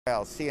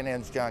Well,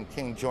 CNN's John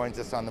King joins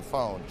us on the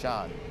phone.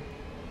 John.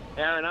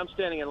 Aaron, I'm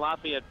standing in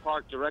Lafayette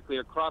Park directly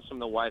across from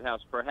the White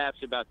House, perhaps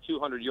about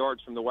 200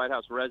 yards from the White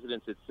House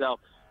residence itself.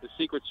 The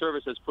Secret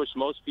Service has pushed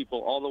most people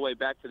all the way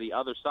back to the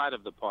other side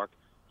of the park,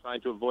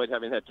 trying to avoid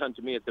having that done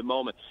to me at the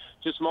moment.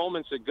 Just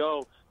moments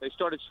ago, they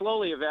started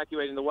slowly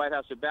evacuating the White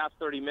House about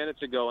 30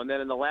 minutes ago, and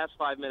then in the last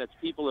 5 minutes,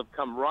 people have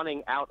come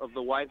running out of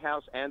the White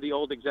House and the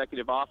old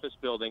Executive Office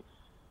building,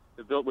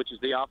 which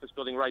is the office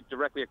building right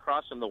directly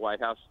across from the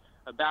White House.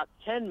 About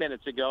 10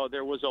 minutes ago,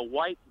 there was a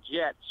white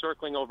jet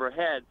circling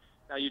overhead.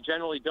 Now, you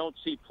generally don't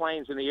see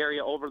planes in the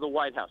area over the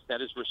White House.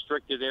 That is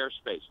restricted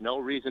airspace. No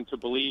reason to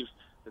believe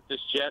that this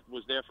jet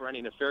was there for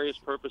any nefarious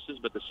purposes,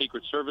 but the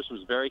Secret Service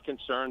was very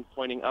concerned,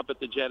 pointing up at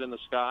the jet in the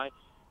sky.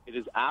 It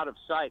is out of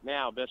sight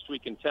now, best we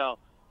can tell,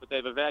 but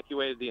they've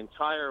evacuated the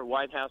entire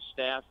White House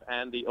staff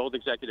and the old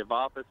Executive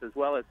Office, as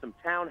well as some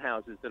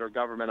townhouses that are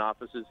government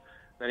offices.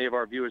 Many of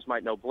our viewers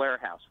might know Blair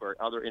House, where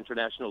other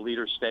international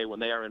leaders stay when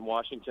they are in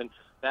Washington.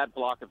 That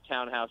block of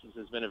townhouses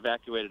has been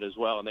evacuated as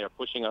well, and they are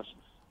pushing us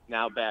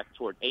now back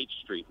toward H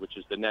Street, which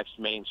is the next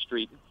main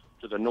street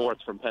to the north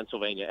from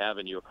Pennsylvania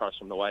Avenue across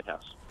from the White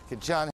House. John.